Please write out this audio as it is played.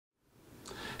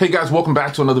Hey guys, welcome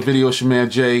back to another video. It's your man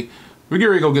Jay. We're getting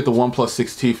ready to go get the OnePlus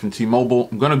 6T from T-Mobile.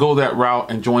 I'm gonna go that route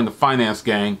and join the finance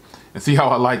gang and see how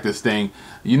I like this thing.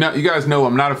 You guys know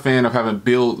I'm not a fan of having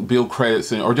bill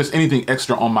credits or just anything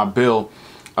extra on my bill.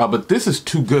 But this is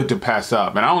too good to pass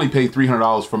up. And I only paid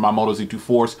 $300 for my Moto Z2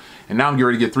 Force, and now I'm getting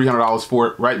ready to get $300 for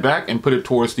it right back and put it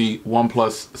towards the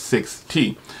OnePlus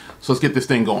 6T. So let's get this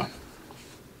thing going.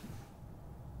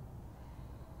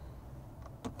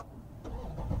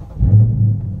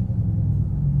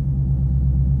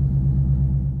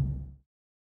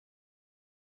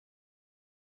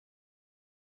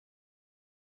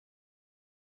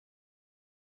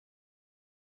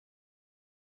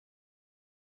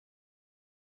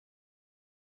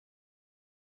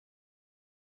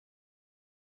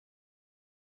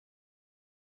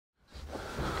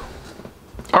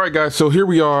 All right, guys, so here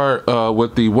we are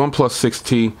with the OnePlus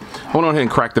 6T. I went ahead and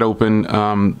cracked it open.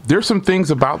 There's some things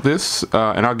about this,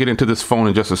 and I'll get into this phone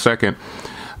in just a second,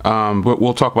 but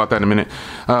we'll talk about that in a minute.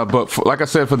 Like I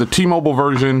said, for the T-Mobile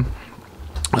version,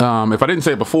 if I didn't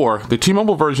say it before, the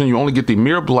T-Mobile version, you only get the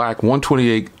mirror black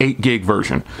 128 8 gig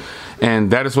version,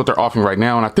 and that is what they're offering right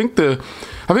now. And I think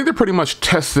they're pretty much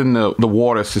testing the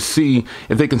waters to see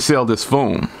if they can sell this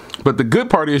phone. But the good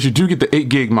part is you do get the 8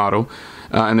 gig model.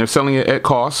 And they're selling it at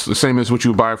cost, the same as what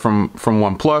you buy from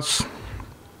OnePlus.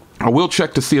 I will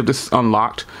check to see if this is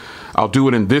unlocked. I'll do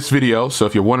it in this video, so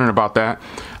if you're wondering about that,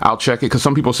 I'll check it, because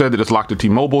some people said that it's locked to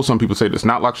T-Mobile, some people say it's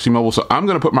not locked to T-Mobile, so I'm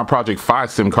going to put my Project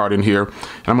 5 SIM card in here,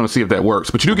 and I'm going to see if that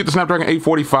works. But you do get the Snapdragon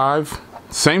 845,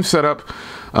 same setup,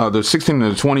 the 16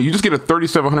 and the 20. You just get a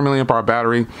 3700 milliamp hour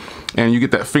battery, and you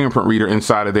get that fingerprint reader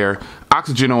inside of there.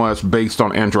 Oxygen OS based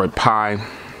on Android Pie,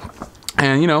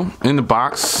 and you know, in the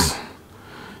box,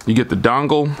 you get the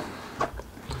dongle.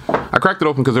 I cracked it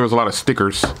open because there was a lot of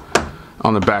stickers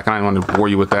on the back, and I didn't want to bore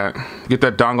you with that. You get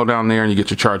that dongle down there, and you get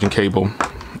your charging cable.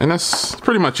 And that's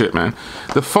pretty much it, man.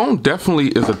 The phone definitely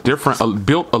is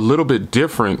built a little bit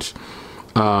different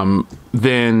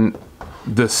than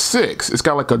the 6. It's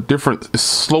got like a different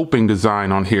sloping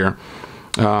design on here.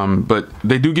 But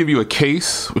they do give you a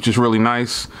case, which is really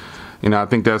nice. You know, I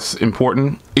think that's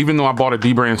important. Even though I bought a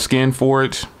D-brand skin for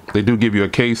it, they do give you a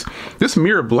case. This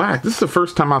mirror black, this is the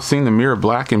first time I've seen the mirror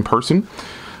black in person.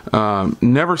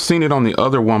 Never seen it on the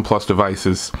other OnePlus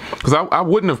devices, because I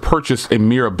wouldn't have purchased a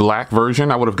mirror black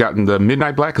version. I would have gotten the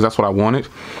midnight black because that's what I wanted.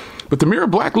 But the mirror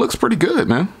black looks pretty good,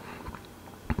 man.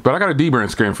 But I got a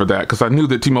D-brand skin for that because I knew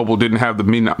that T-Mobile didn't have the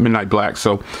midnight black.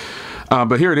 So,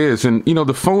 but here it is. And you know,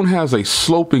 the phone has a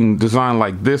sloping design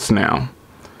like this now,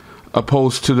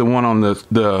 opposed to the one on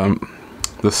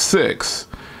the 6.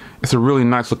 It's a really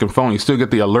nice looking phone. You still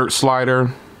get the alert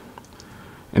slider,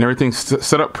 and everything's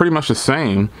set up pretty much the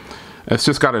same. It's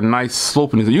just got a nice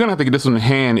sloping. You're gonna have to get this in the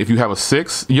hand if you have a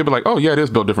 6. You'll be like, oh yeah, it is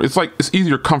built different. It's like, it's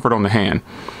easier comfort on the hand.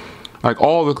 Like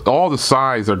all the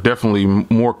sides are definitely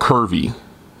more curvy.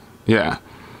 Yeah.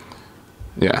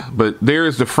 But there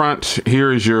is the front.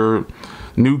 Here is your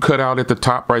new cutout at the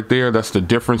top right there. That's the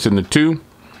difference in the two.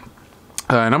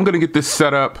 And I'm gonna get this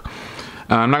set up.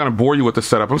 I'm not going to bore you with the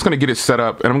setup. I'm just going to get it set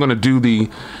up, and I'm going to do the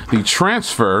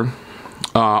transfer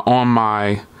on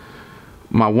my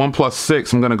OnePlus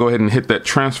 6. I'm going to go ahead and hit that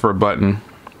transfer button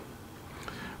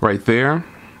right there,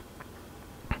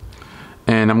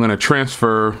 and I'm going to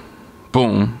transfer.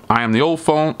 Boom! I am the old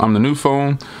phone. I'm the new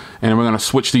phone, and we're going to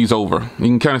switch these over. You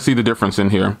can kind of see the difference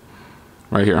in here.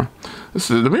 Right here.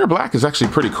 The mirror black is actually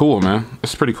pretty cool, man.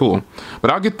 It's pretty cool.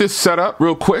 But I'll get this set up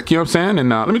real quick, you know what I'm saying? And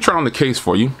let me try on the case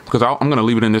for you, because I'm going to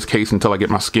leave it in this case until I get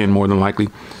my skin, more than likely.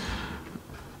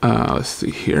 Let's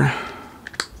see here.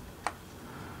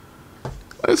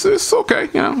 It's okay,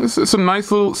 you know. It's a nice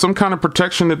little, some kind of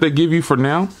protection that they give you for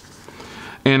now.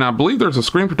 And I believe there's a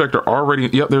screen protector already.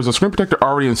 Yep, there's a screen protector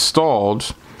already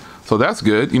installed. So that's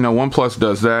good. You know, OnePlus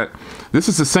does that. This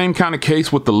is the same kind of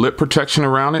case with the lip protection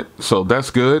around it. So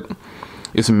that's good.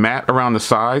 It's matte around the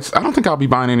sides. I don't think I'll be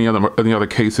buying any other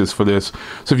cases for this.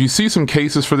 So if you see some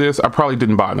cases for this, I probably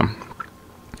didn't buy them.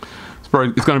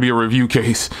 It's going to be a review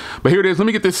case. But here it is. Let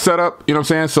me get this set up. You know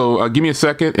what I'm saying? So give me a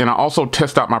second. And I'll also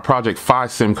test out my Project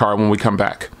 5 SIM card when we come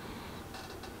back.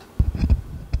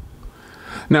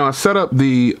 Now I set up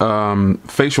the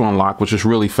facial unlock, which is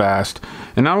really fast,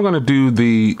 and now I'm going to do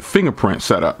the fingerprint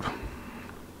setup.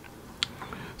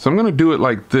 So I'm going to do it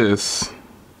like this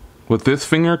with this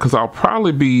finger, because I'll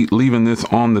probably be leaving this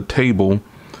on the table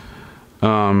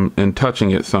and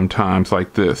touching it sometimes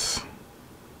like this.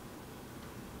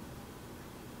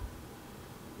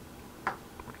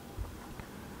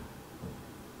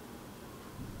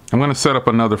 I'm going to set up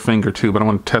another finger too, but I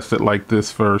want to test it like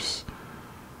this first.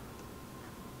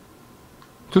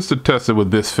 Just to test it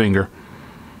with this finger.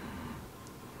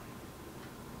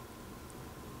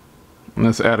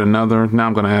 Let's add another. Now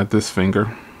I'm going to add this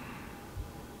finger.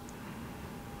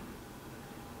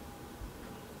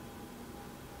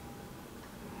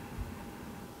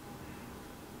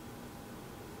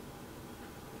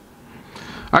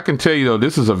 I can tell you though,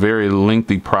 this is a very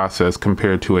lengthy process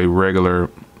compared to a regular.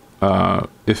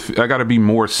 If I got to be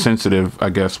more sensitive, I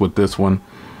guess, with this one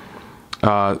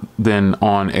than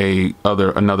on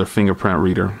another fingerprint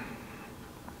reader.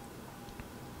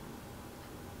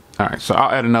 All right, so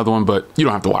I'll add another one, but you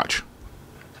don't have to watch.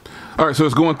 All right, so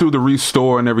it's going through the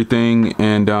restore and everything,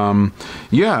 and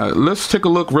yeah, let's take a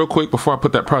look real quick before I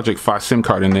put that Project Fi SIM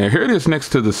card in there. Here it is next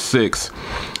to the 6,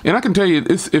 and I can tell you,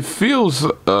 it feels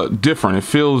different.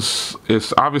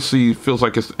 It obviously feels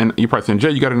like it's, and you're probably saying,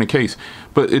 Jay, you got it in a case,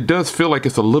 but it does feel like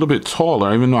it's a little bit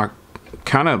taller, even though I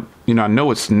kind of, I know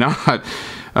it's not,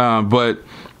 but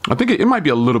I think it might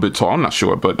be a little bit tall. I'm not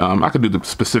sure, but I could do the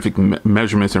specific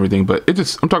measurements and everything, but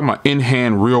I'm talking about in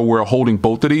hand, real world, holding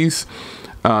both of these.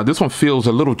 This one feels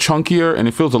a little chunkier and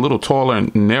it feels a little taller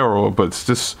and narrower, but it's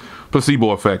just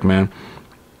placebo effect, man.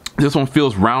 This one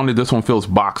feels rounded. This one feels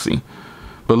boxy,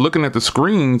 but looking at the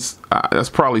screens, that's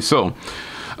probably so.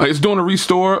 It's doing a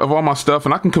restore of all my stuff,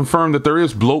 and I can confirm that there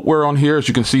is bloatware on here, as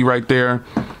you can see right there.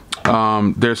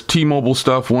 There's T-Mobile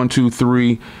stuff, 1, 2,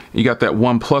 3. You got that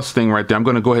OnePlus thing right there. I'm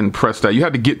going to go ahead and press that. You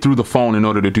had to get through the phone in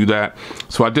order to do that.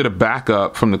 So I did a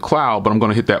backup from the cloud, but I'm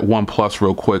going to hit that OnePlus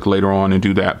real quick later on and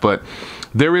do that. But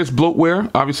there is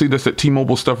bloatware. Obviously, that's that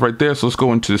T-Mobile stuff right there. So let's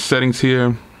go into the settings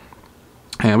here,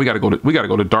 and we got to go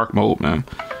to dark mode, man.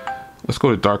 Let's go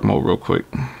to dark mode real quick.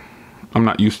 I'm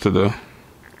not used to the.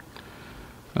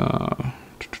 Here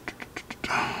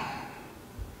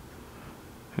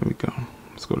we go.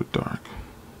 Let's go to dark.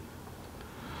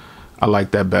 I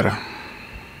like that better.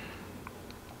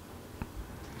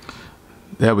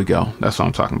 There we go. That's what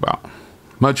I'm talking about.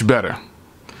 Much better.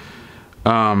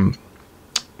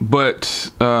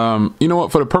 But you know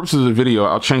what? For the purposes of the video,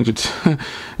 I'll change it.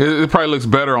 It probably looks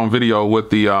better on video with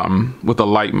the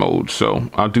light mode. So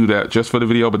I'll do that just for the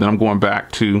video. But then I'm going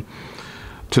back to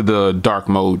the dark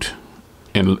mode,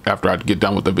 and after I get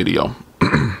done with the video.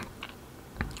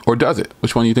 Or does it?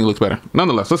 Which one do you think looks better?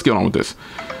 Nonetheless, let's get on with this.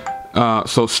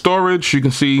 So storage, you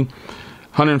can see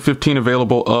 115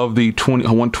 available of the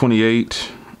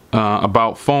 128.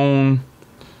 About phone,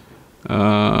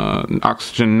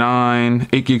 oxygen 9,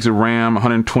 8 gigs of RAM,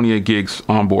 128 gigs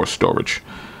onboard storage.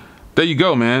 There you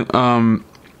go, man.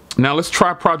 Now let's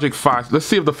try Project Fi. Let's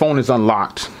see if the phone is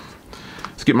unlocked.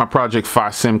 Let's get my Project Fi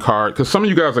SIM card, because some of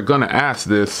you guys are gonna ask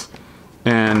this,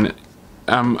 and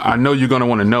I know you're gonna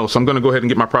want to know. So I'm gonna go ahead and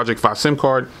get my Project Fi SIM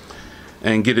card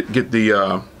and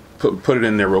put it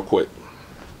in there real quick.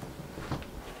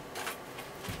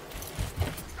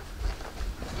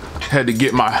 Had to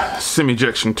get my SIM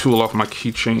ejection tool off my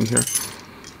keychain here.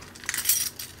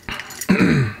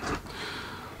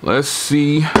 Let's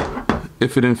see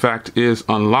if it in fact is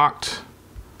unlocked.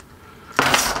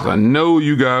 I know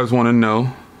you guys want to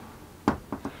know.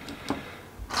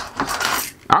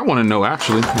 I want to know,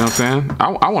 actually, you know what I'm saying?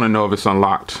 I want to know if it's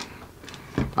unlocked.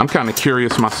 I'm kind of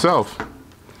curious myself.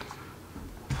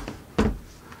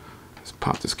 Let's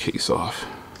pop this case off.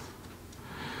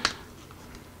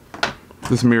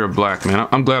 This mirror black, man.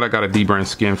 I'm glad I got a D-brand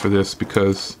skin for this,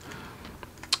 because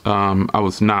I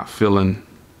was not feeling.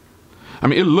 I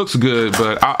mean, it looks good,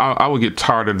 but I would get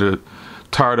tired of the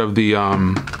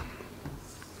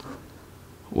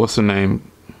what's the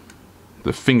name?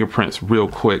 The fingerprints real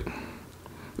quick.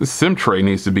 This SIM tray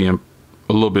needs to be a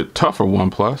little bit tougher,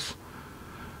 OnePlus.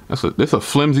 It's a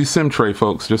flimsy SIM tray,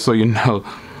 folks, just so you know.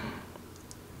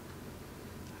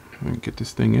 Let me get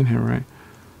this thing in here right.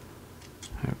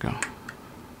 There we go.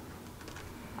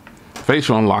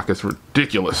 Facial unlock is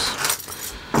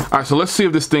ridiculous. All right, so let's see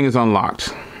if this thing is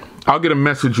unlocked. I'll get a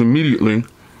message immediately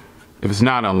if it's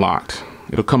not unlocked.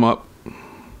 It'll come up.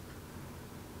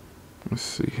 Let's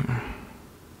see here.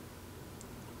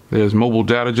 There's mobile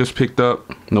data just picked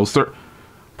up. No, sir.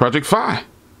 Project Fi.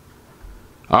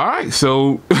 All right,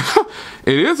 so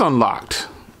it is unlocked.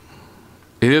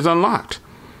 It is unlocked.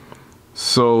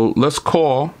 So let's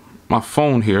call my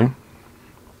phone here.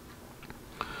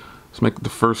 Let's make the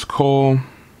first call.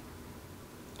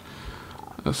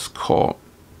 Let's call.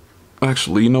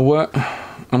 Actually, you know what?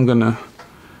 I'm gonna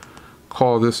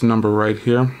call this number right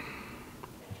here. I'm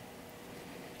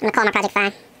gonna call my Project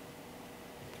Fan.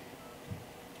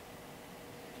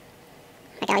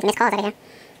 I got all these missed calls out of here.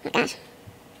 Oh gosh.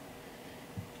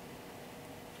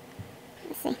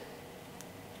 Let's see.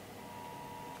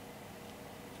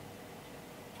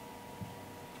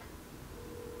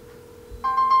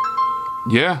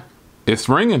 Yeah, it's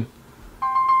ringing.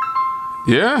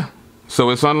 Yeah, So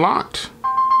it's unlocked.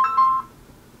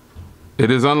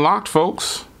 It is unlocked,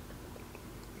 folks.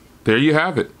 There you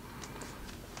have it.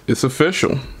 It's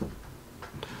official.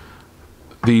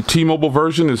 The T-Mobile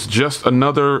version is just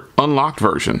another unlocked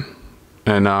version.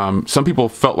 And some people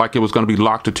felt like it was going to be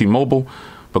locked to T-Mobile,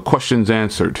 but questions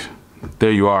answered.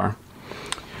 There you are.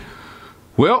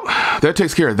 Well, that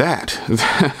takes care of that.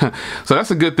 So that's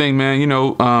a good thing, man. You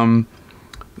know,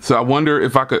 so I wonder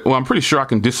if I could, well, I'm pretty sure I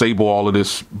can disable all of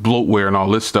this bloatware and all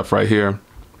this stuff right here.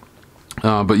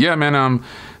 But yeah, man,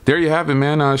 there you have it,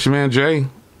 man. It's your man Jay.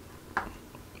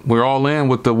 We're all in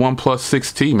with the OnePlus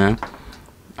 6T, man.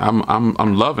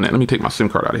 I'm loving it. Let me take my SIM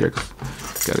card out of here.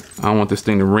 I don't want this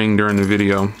thing to ring during the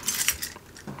video.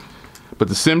 But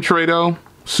the SIM tray though,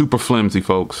 super flimsy,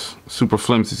 folks. Super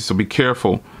flimsy. So be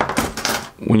careful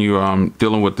when you're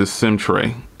dealing with this SIM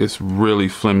tray. It's really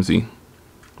flimsy.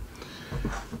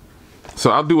 So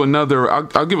I'll do another.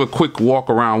 I'll give a quick walk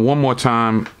around one more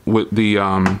time with the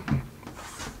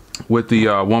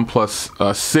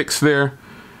OnePlus 6 there,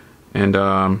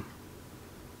 and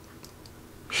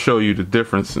show you the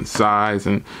difference in size,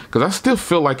 and because I still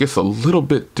feel like it's a little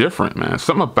bit different, man.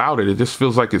 Something about it, it just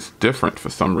feels like it's different for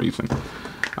some reason.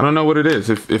 I don't know what it is.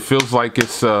 It feels like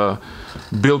it's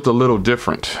built a little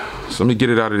different. So let me get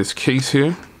it out of this case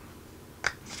here.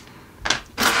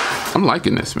 I'm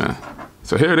liking this, man.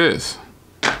 So here it is.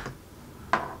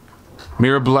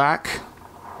 Mirror black.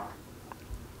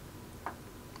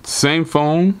 Same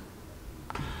phone.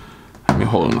 Let me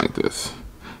hold it like this.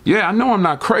 Yeah, I know I'm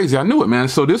not crazy. I knew it, man.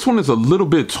 So this one is a little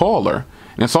bit taller,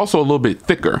 and it's also a little bit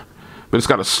thicker, but it's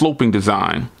got a sloping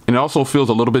design, and it also feels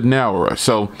a little bit narrower.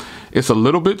 So it's a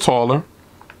little bit taller.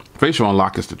 Facial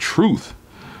unlock is the truth.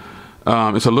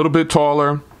 It's a little bit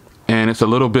taller, and it's a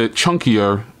little bit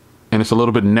chunkier, and it's a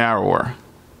little bit narrower.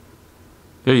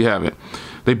 There you have it.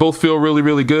 They both feel really,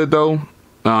 really good, though.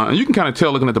 And you can kind of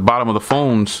tell looking at the bottom of the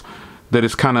phones that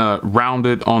it's kind of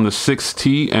rounded on the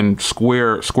 6T and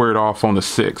squared off on the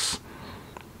 6.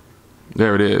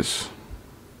 There it is.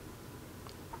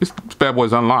 This bad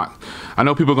boy's unlocked. I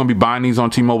know people are gonna be buying these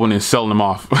on T-Mobile and then selling them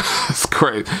off. It's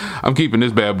great. I'm keeping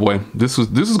this bad boy. This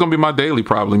is gonna be my daily,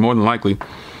 probably, more than likely.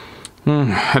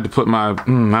 Had to put my, I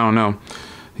don't know.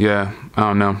 Yeah, I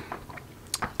don't know.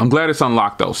 I'm glad it's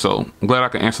unlocked though, so I'm glad I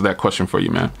can answer that question for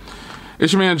you, man.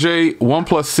 It's your man Jay,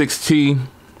 OnePlus 6T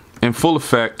in full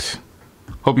effect.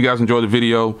 Hope you guys enjoyed the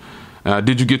video.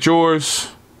 Did you get yours?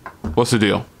 What's the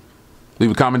deal?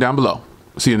 Leave a comment down below.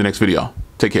 See you in the next video.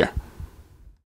 Take care.